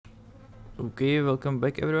Okay, welcome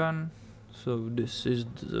back everyone. So this is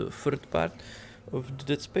the third part of the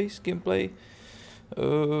Dead Space gameplay.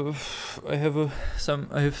 I have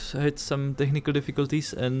had some technical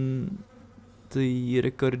difficulties and the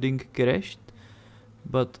recording crashed,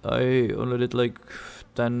 but I only did like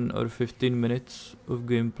 10 or 15 minutes of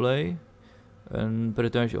gameplay, and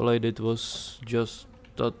pretty much all I did was just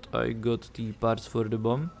that I got the parts for the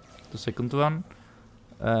bomb, the second one,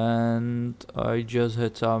 and I just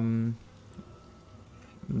had some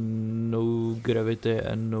no gravity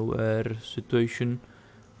and no air situation,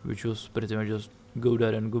 which was pretty much just go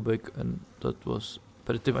there and go back, and that was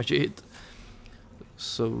pretty much it.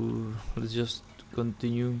 So let's just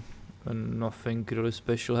continue, and nothing really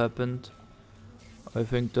special happened. I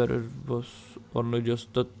think there was only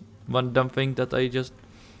just that one dumb thing that I just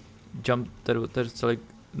jumped. There's like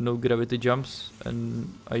no gravity jumps,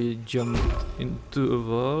 and I jumped into a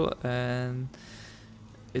wall and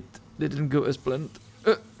it didn't go as planned.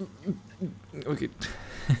 Okay.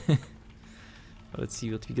 Let's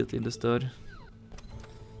see what we got in the store.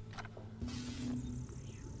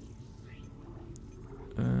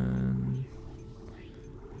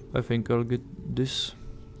 I think I'll get this.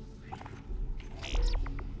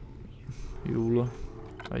 Yola.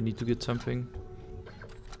 I need to get something.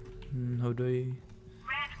 How do I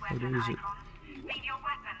use it?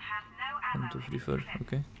 1, 2, 3, 4.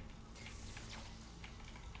 Okay.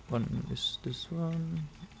 One is this one.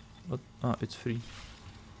 What? Ah, it's free.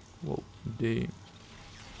 Whoa, damn.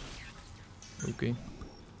 Okay.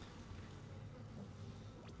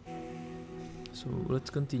 So let's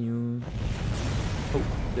continue. Oh,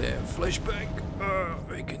 damn, flashback!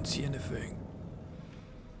 I can't see anything.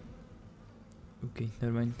 Okay,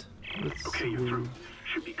 never mind. Let's okay, you're through.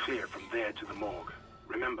 Should be clear from there to the morgue.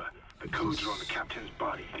 Remember, the codes are on the captain's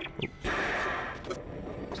body.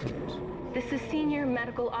 This is Senior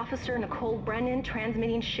Medical Officer Nicole Brennan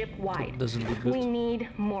transmitting ship-wide. Doesn't look good. We need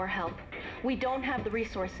more help. We don't have the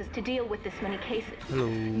resources to deal with this many cases. Hello.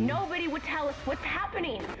 Nobody would tell us what's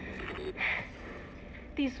happening.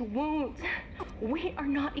 These wounds, we are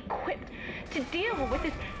not equipped to deal with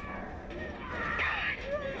this.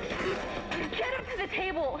 Get him to the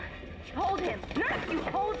table. Hold him. Nurse, you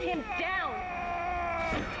hold him down.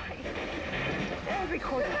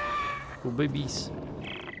 Record. Oh, babies.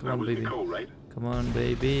 Come on, baby. Nicole, right? Come on,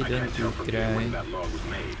 baby. Don't you cry.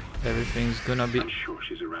 Everything's gonna be. I'm sure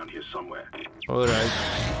she's around here somewhere. Alright.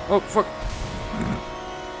 Oh, fuck.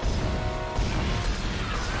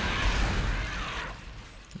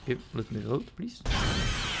 Okay, let me load, please.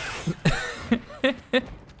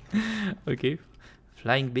 Okay.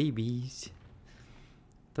 Flying babies.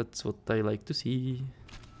 That's what I like to see.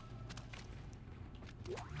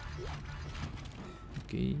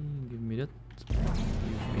 Okay, give me that.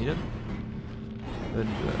 Give me that. And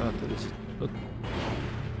there is it. What?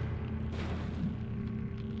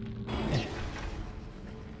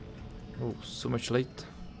 Oh, so much light.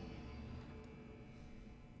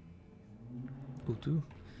 O2.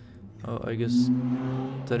 Oh, I guess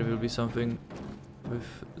there will be something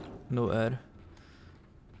with no air,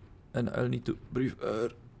 and I'll need to breathe air.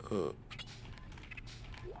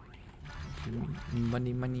 Give me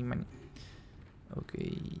money, money, money.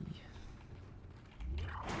 Okay.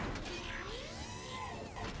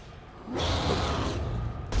 Oh.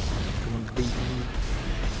 Come on, baby.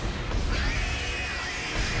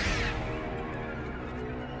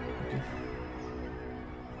 Okay.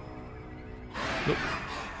 Look.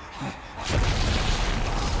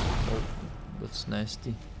 Oh, that's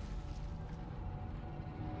nasty.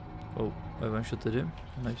 Oh, I one-shotted him.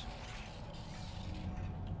 Nice.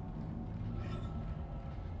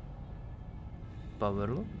 Power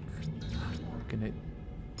lock. Can I?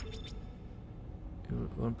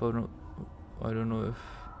 One power. No, I don't know if.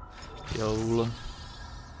 Yola.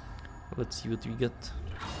 Let's see what we get.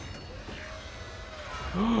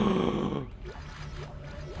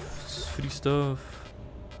 It's free stuff.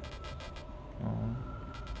 Oh.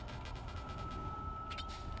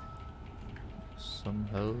 Some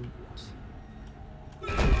health.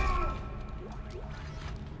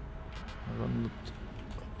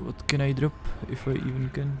 What can I drop, if I even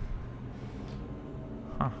can?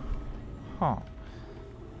 Huh. Huh.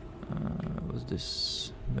 What's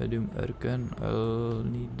this? Medium air can. I'll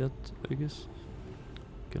need that, I guess.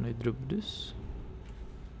 Can I drop this?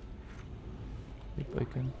 If I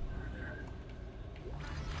can.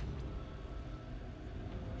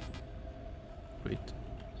 Wait.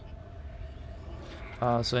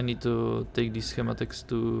 So I need to take these schematics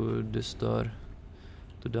to the store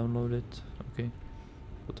to download it. Okay.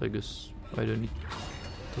 But I guess I don't need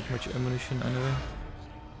that much ammunition anyway.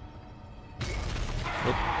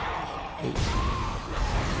 What?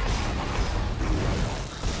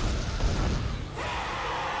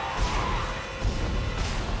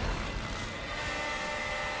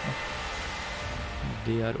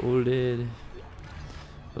 They are all dead.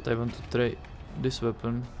 But I want to try this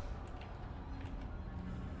weapon.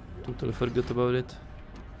 Totally forgot about it.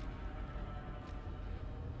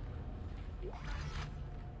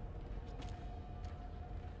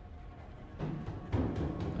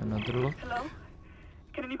 Another lock. Hello?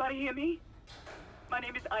 Can anybody hear me? My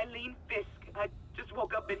name is Eileen Fisk. I just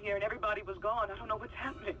woke up in here and everybody was gone. I don't know what's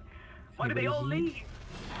happening. Why did they all leave?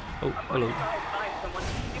 Oh, I'm hello. going to try and find someone.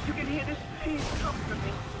 If you can hear this, please come for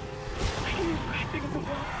me. Please, anything in the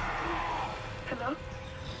world. Hello?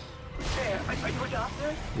 Who's there? Are you a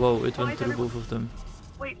doctor? Whoa, it Why went is through everyone- both of them.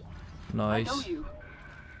 Wait, Nice. I know you.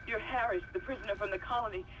 You're Harris, the prisoner from the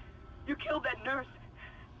colony. You killed that nurse.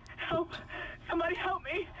 Help! Somebody help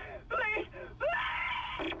me! Please!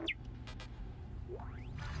 Please!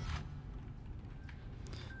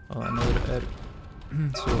 Oh, another air.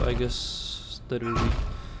 So I guess there will be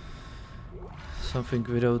something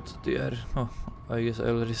without the air. Oh, I guess I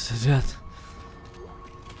already said that.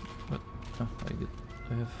 But oh,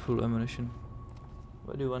 I have full ammunition.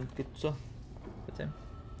 What do you want, Kitsa? What's him?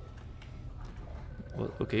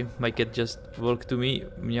 Well, okay, my cat just walked to me,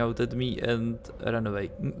 meowed at me, and ran away.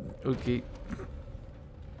 Okay.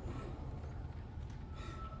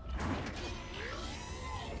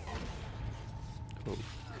 Oh,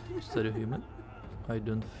 is that a human? I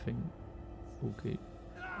don't think. Okay.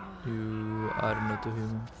 You are not a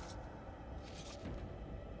human.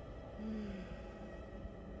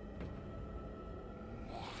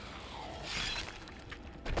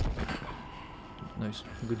 Nice,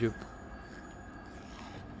 good job.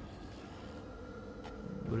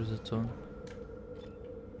 What is that song?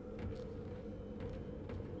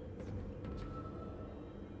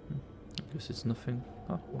 I guess it's nothing.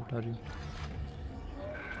 Ah, what are you?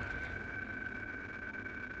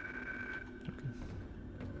 Okay.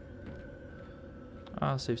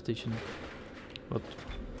 Ah, save station. What?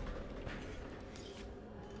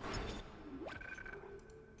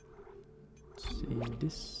 See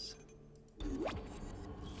this?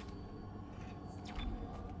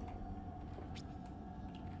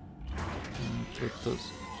 What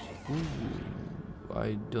does? Ooh,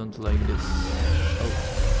 I don't like this. Oh,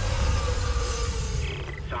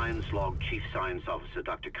 Science log, Chief Science Officer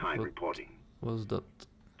Dr. Kine What? reporting. what's that?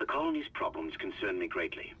 The colony's problems concern me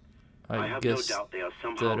greatly. I have guess no doubt they are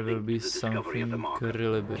somehow there will linked be to the discovery of the something marker,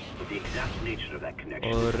 really big but the exact nature of that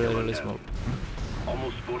connection or is still really unknown. small.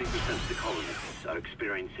 Almost 40% of the colonists are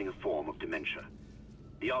experiencing a form of dementia.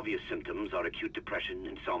 The obvious symptoms are acute depression,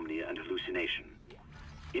 insomnia, and hallucination.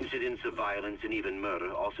 Incidents of violence and even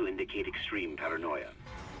murder also indicate extreme paranoia.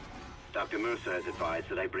 Dr. Mercer has advised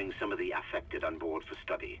that I bring some of the affected on board for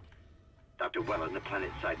study. Dr. Wellen, the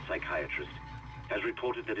planet-side psychiatrist, has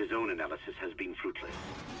reported that his own analysis has been fruitless.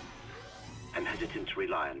 I'm hesitant to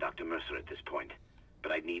rely on Dr. Mercer at this point,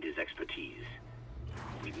 but I need his expertise.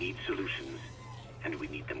 We need solutions, and we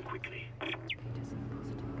need them quickly.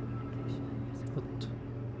 What?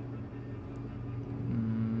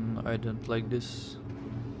 I don't like this.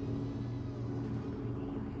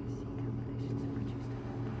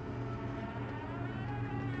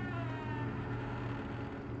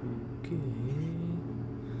 Okay.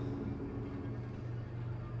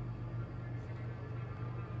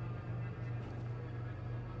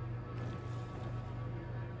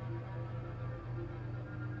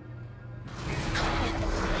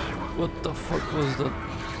 What the fuck was that?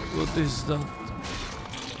 What is that?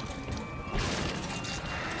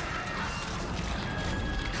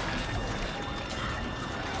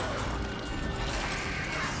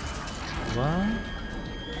 What?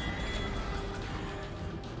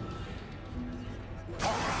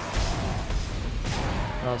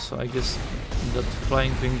 So I guess that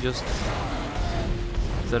flying thing just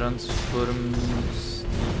transforms.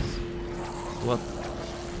 What?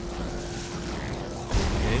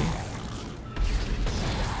 Okay.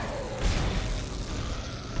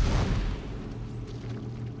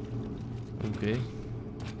 Okay.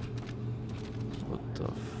 What the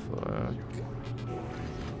fuck?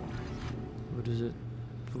 What is it?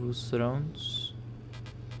 Boost rounds?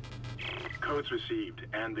 Codes received,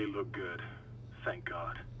 and they look good. Thank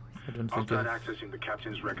God. I don't I'll think I start have accessing the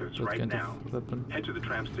captain's records that right kind now. of weapon. Head to the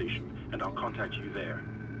tram station, and I'll contact you there.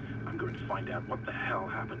 I'm going to find out what the hell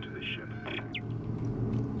happened to this ship.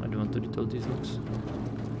 I don't want to read all these logs.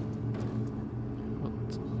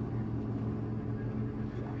 What?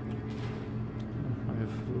 I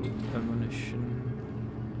have full ammunition.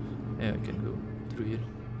 Yeah, I can go through here.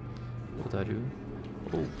 What are you?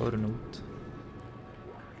 Oh, Power node.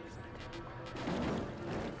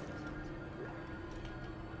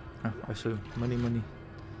 Ah, I saw money.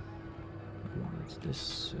 What's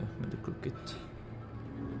this? Medical kit.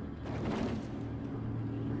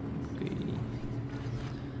 Okay.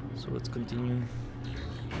 So let's continue.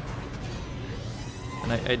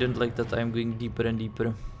 And I don't like that I'm going deeper and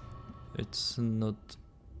deeper. It's not...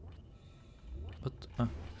 What? Ah,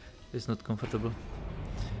 it's not comfortable.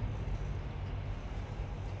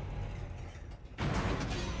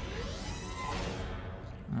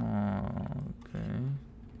 Okay.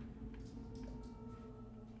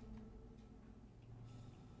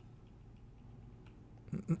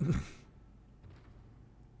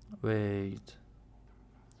 Wait.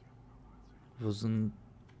 Wasn't...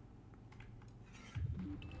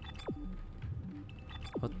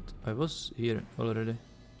 What? I was here already.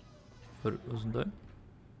 Or wasn't I?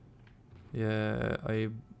 Yeah, I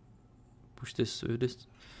pushed this with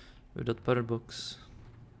that power box.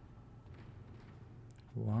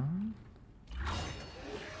 What?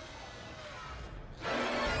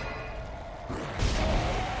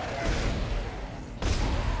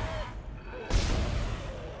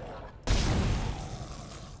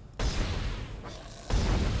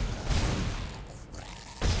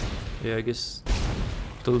 Yeah, I guess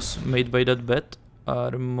those made by that bat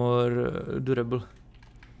are more durable.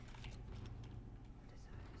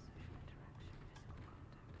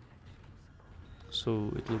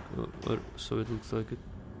 So it looks like it.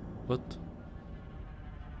 What?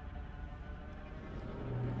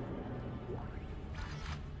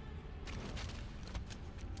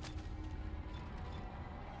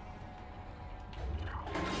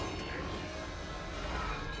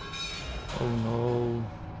 Oh no.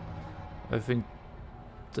 I think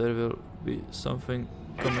there will be something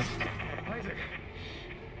coming. Isaac!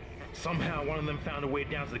 Somehow one of them found a way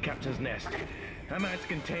down to the captain's nest. I managed to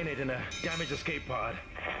contain it in a damaged escape pod.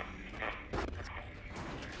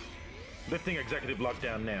 Lifting executive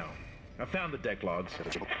lockdown now. I found the deck logs.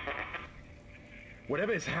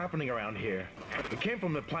 Whatever is happening around here, it came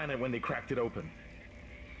from the planet when they cracked it open.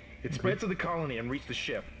 It spread to the colony and reached the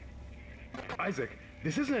ship. Isaac,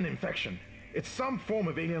 this isn't an infection. It's some form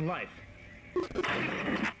of alien life.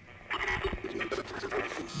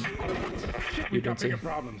 Shit, we've got bigger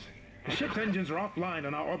problems. The ship's engines are offline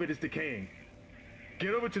and our orbit is decaying.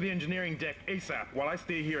 Get over to the engineering deck ASAP while I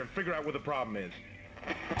stay here and figure out what the problem is.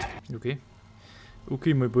 Okay.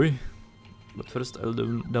 Okay, my boy. But first I'll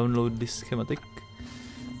download this schematic.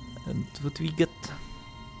 And what we get?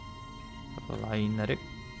 Liner.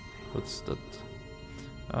 What's that?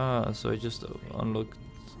 Ah, so I just unlocked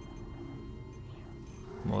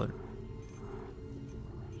more.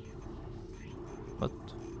 What?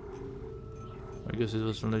 I guess it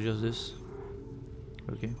was only just this.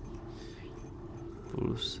 Okay.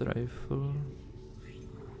 Pulse rifle.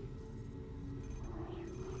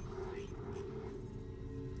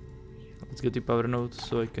 Let's get the power node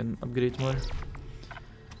so I can upgrade more.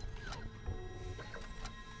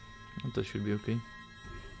 And that should be okay.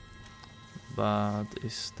 But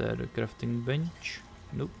is there a crafting bench?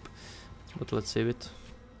 Nope. But let's save it.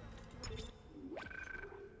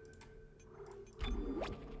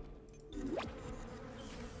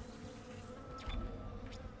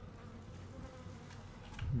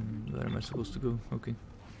 Where am I supposed to go? Okay.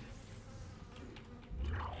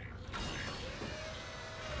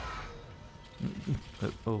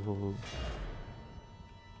 Oh.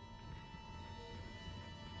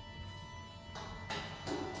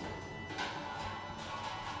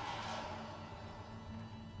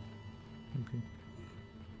 Okay.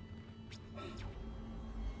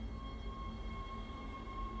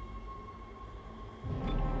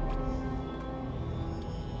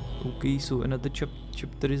 Okay, so another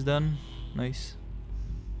chapter is done. Nice.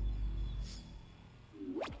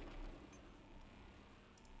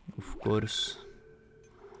 Of course.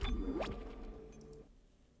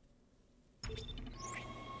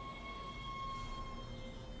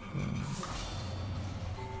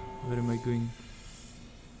 Where am I going?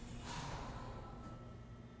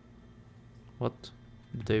 What?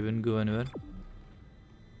 Did I even go anywhere?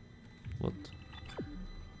 What?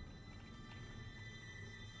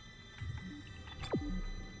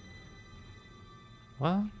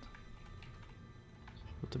 What?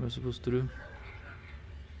 What am I supposed to do?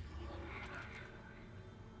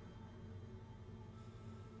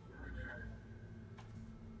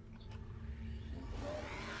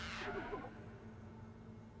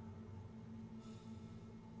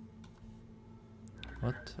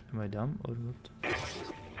 What? Am I dumb or what?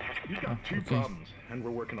 You've got two okay. problems, and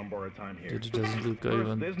we're working on borrowed time here. It doesn't look First,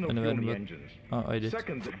 even there's no fuel anywhere, in the but engines. I did.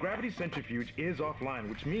 Second, the gravity centrifuge is offline,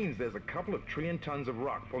 which means there's a couple of trillion tons of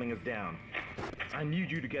rock pulling us down. I need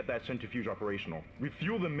you to get that centrifuge operational.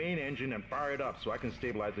 Refuel the main engine and fire it up so I can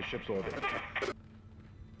stabilize the ship's orbit.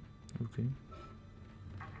 Okay.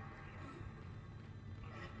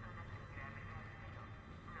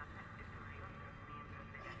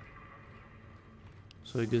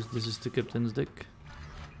 So I guess this is the captain's deck.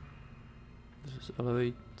 This is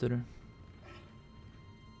elevator.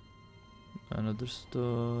 Another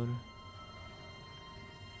store.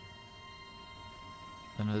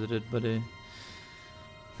 Another dead body.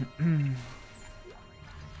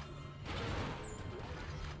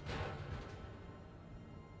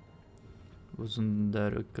 Wasn't there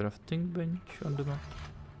a crafting bench on the map?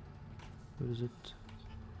 Where is it?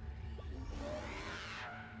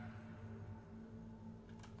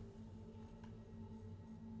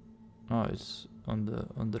 Oh, it's on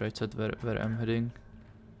the right side where I'm heading.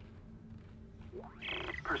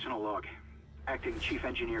 Personal log. Acting Chief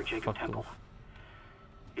Engineer Jacob Fuck Temple. off.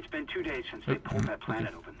 It's been 2 days since they pulled that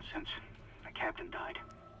planet open, since the captain died.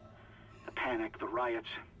 The panic, the riots,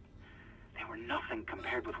 they were nothing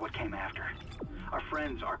compared with what came after. Our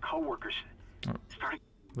friends, our co-workers, started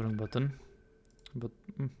Wrong button. But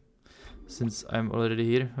since I'm already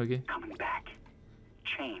here, okay. coming back.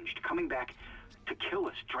 Changed, coming back to kill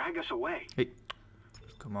us, drag us away. Hey,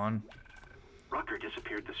 come on. Rucker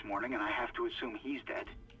disappeared this morning, and I have to assume he's dead.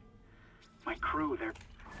 My crew, they're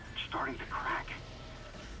starting to crack.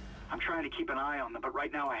 I'm trying to keep an eye on them, but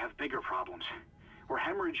right now I have bigger problems. We're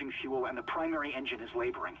hemorrhaging fuel, and the primary engine is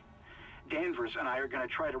laboring. Danvers and I are going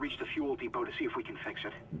to try to reach the fuel depot to see if we can fix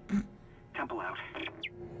it. Temple out.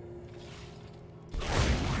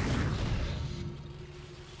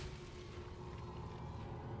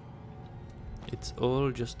 It's all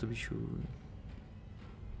just to be sure.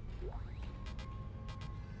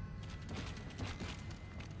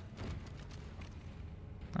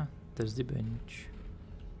 Ah, there's the bench.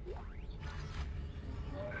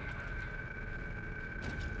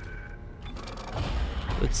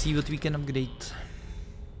 Let's see what we can upgrade.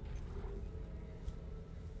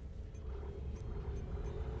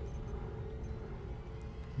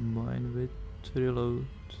 Mine with reload.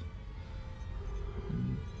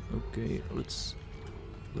 Okay, let's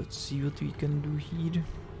see what we can do here.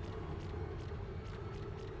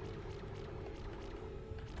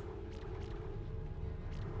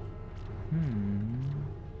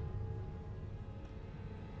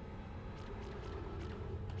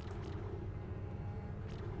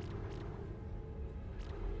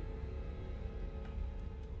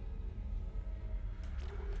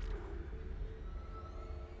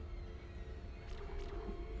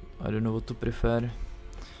 I don't know what to prefer,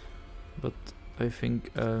 but I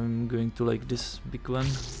think I'm going to like this big one.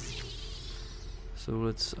 So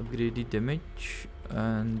let's upgrade the damage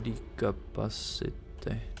and the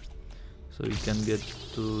capacity, so we can get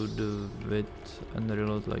to the width and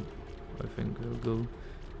reload. Like, I think we'll go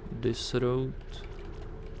this road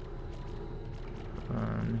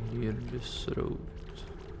and here this road,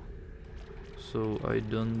 so I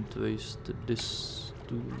don't waste this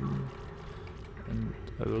tool. And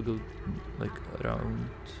I will go like around.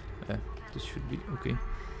 This should be okay.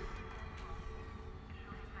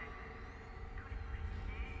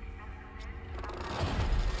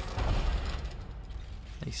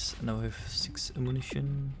 Nice. Now I have 6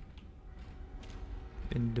 ammunition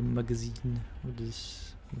in the magazine. What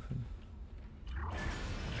is nothing?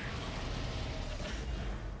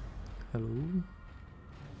 Hello.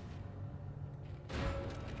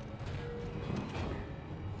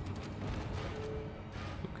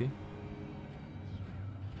 Okay.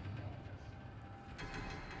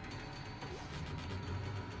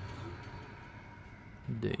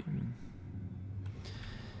 Damn.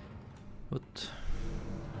 What?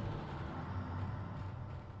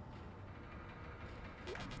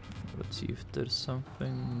 Let's see if there's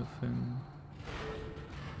something. Nothing.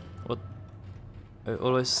 What? I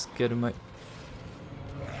always scare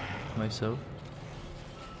myself.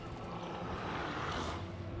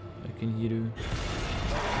 I can hear you.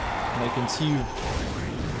 And I can see you.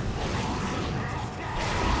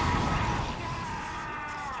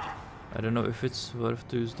 I don't know if it's worth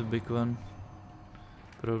to use the big one.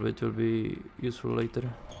 Probably it will be useful later.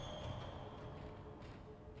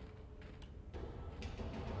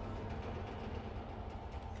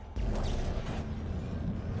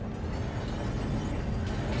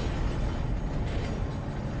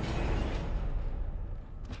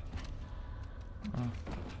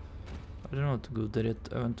 I don't know how to go there yet.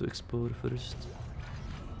 I want to explore first.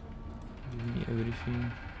 Give me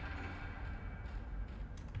everything.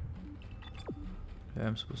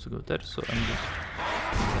 I'm supposed to go there, so I'm just...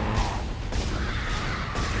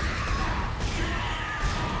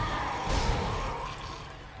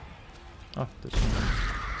 Oh, there's one.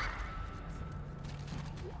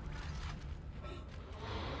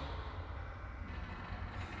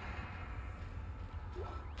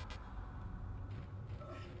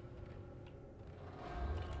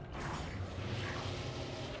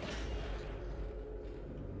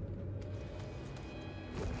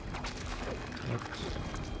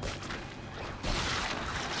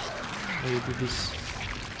 How do you do this?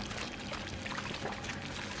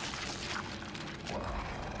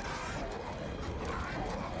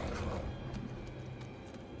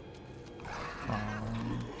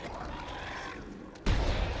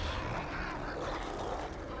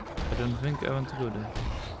 I don't think I want to go there.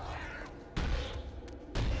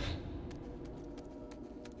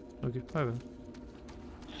 Okay, I will.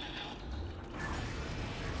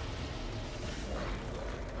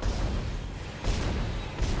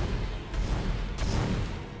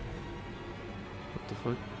 What the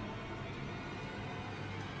fuck?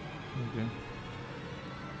 Okay.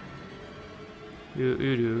 You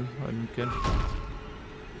do, I don't care.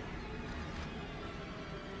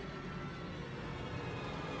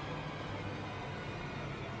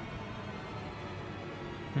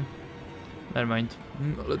 Never mind.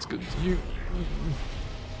 Let's continue.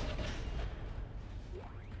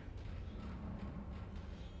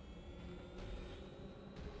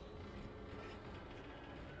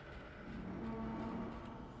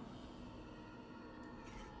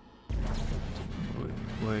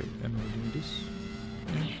 Why am I doing this?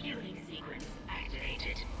 Refueling sequence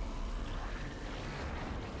activated.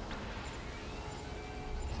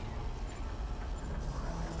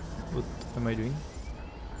 What am I doing?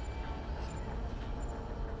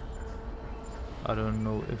 I don't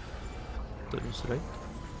know if that was right.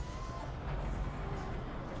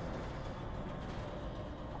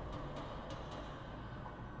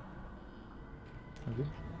 Okay.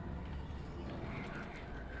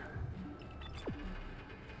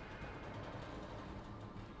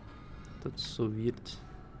 That's so weird.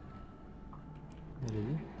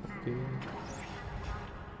 Really? Okay.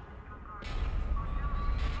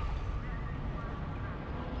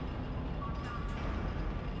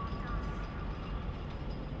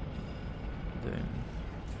 Then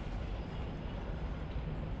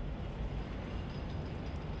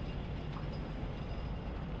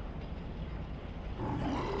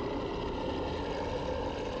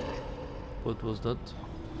what was that?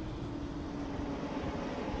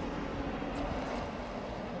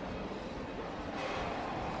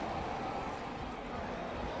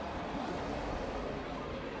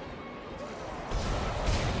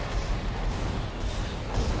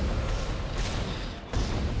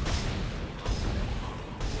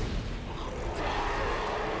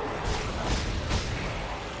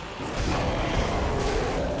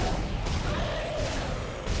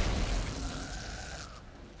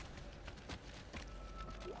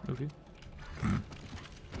 Okay.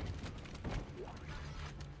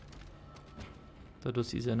 That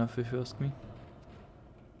was easy enough if you ask me.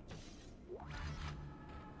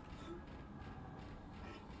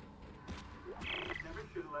 Never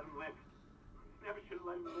should have let him live. Never should have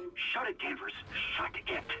let him live. Shut it, Danvers. Shut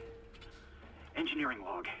it. Engineering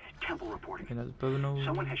log. Temple reporting.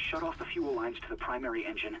 Someone has shut off the fuel lines to the primary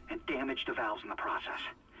engine and damaged the valves in the process.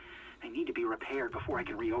 They need to be repaired before I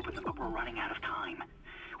can reopen them, but we're running out of time.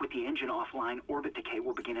 With the engine offline, orbit decay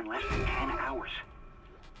will begin in less than 10 hours.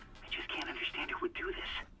 I just can't understand who would do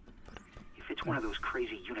this. If it's one of those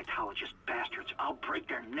crazy unitologist bastards, I'll break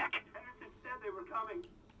their neck.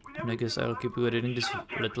 And I guess I'll keep reading this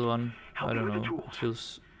little one. I don't know, it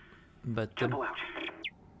feels better. Temple out.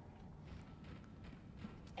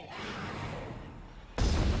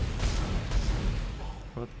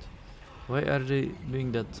 What? Why are they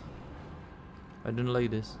doing that? I don't like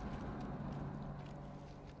this.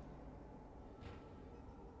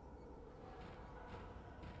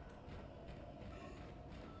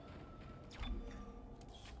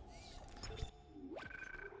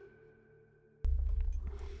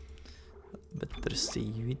 Better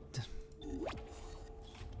save it.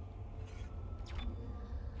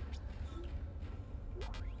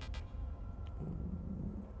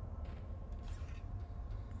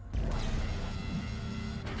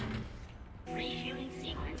 Refueling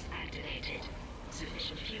sequence activated.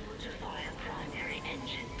 Sufficient fuel to fire primary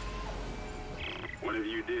engine. Whatever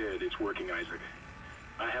you did, it's working, Isaac.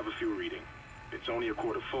 I have a fuel reading. It's only a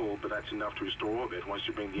quarter full, but that's enough to restore orbit once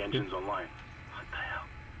you bring the engines online. What the hell?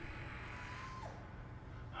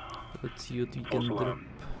 Let's see what we can False drop. alarm.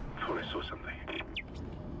 Thought I saw something.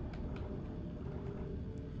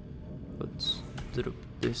 drop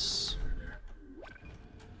this.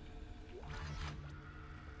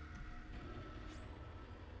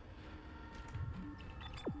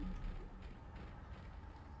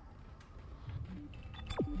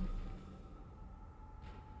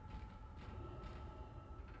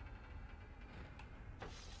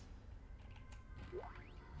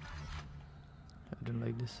 I don't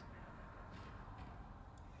like this.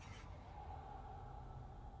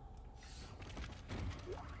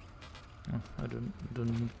 Oh, I don't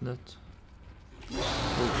need that.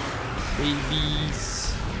 Oh,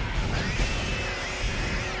 babies!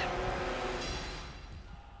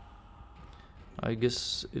 I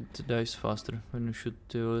guess it dies faster when you shoot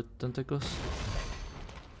the tentacles.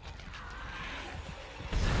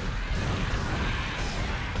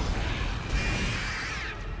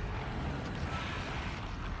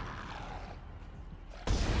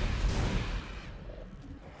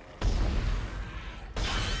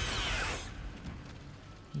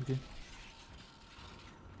 Okay.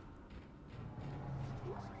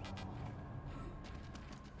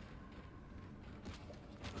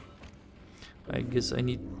 I guess I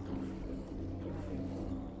need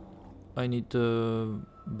a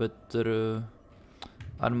better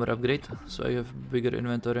armor upgrade, so I have bigger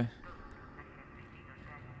inventory.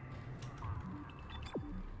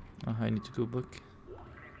 I need to go back.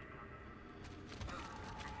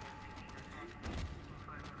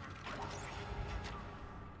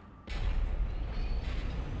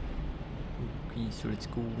 Okay, so let's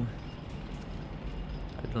go.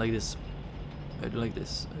 I don't like this. I don't like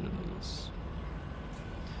this. I don't like this.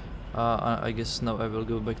 I guess now I will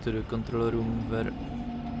go back to the control room where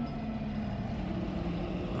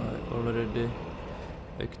I already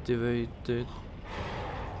activated.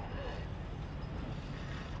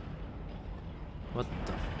 What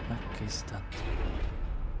the fuck is that?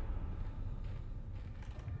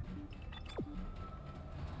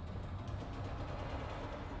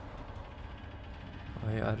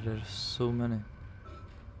 Why are there so many?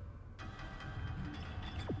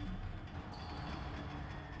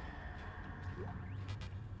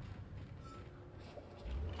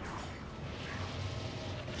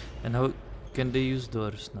 And how can they use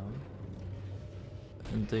doors now?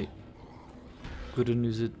 And they couldn't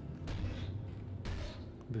use it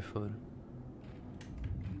before.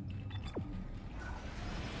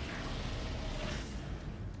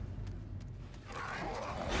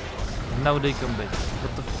 And now they come back.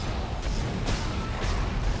 What the f—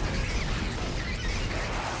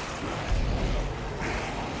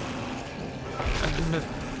 I didn't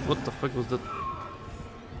have— what the fuck was that?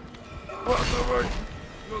 What the fuck?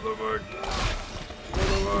 What the fuck? What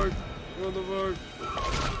the fuck? What the fuck?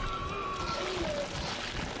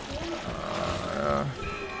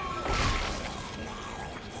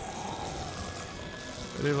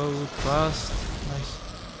 Reload fast. Nice.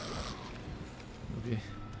 Okay.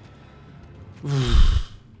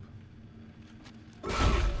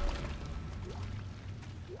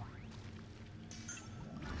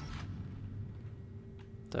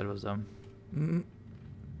 That was dumb.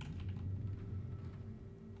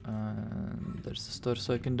 And there's the store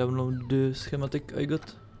so I can download the schematic I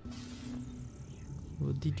got.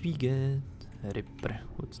 What did we get? Ripper.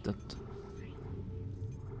 What's that?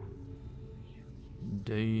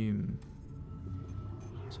 Damn.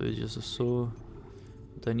 So it's just a saw,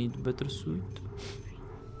 but I need a better suit.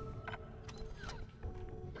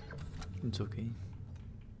 It's okay.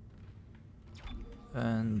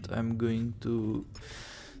 And I'm going to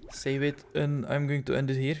save it and I'm going to end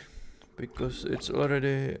it here because it's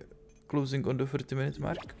already closing on the 30-minute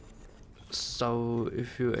mark. So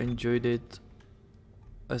if you enjoyed it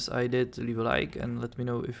as I did, leave a like and let me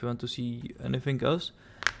know if you want to see anything else.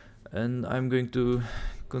 And I'm going to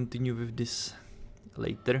continue with this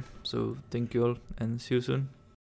later. So thank you all and see you soon.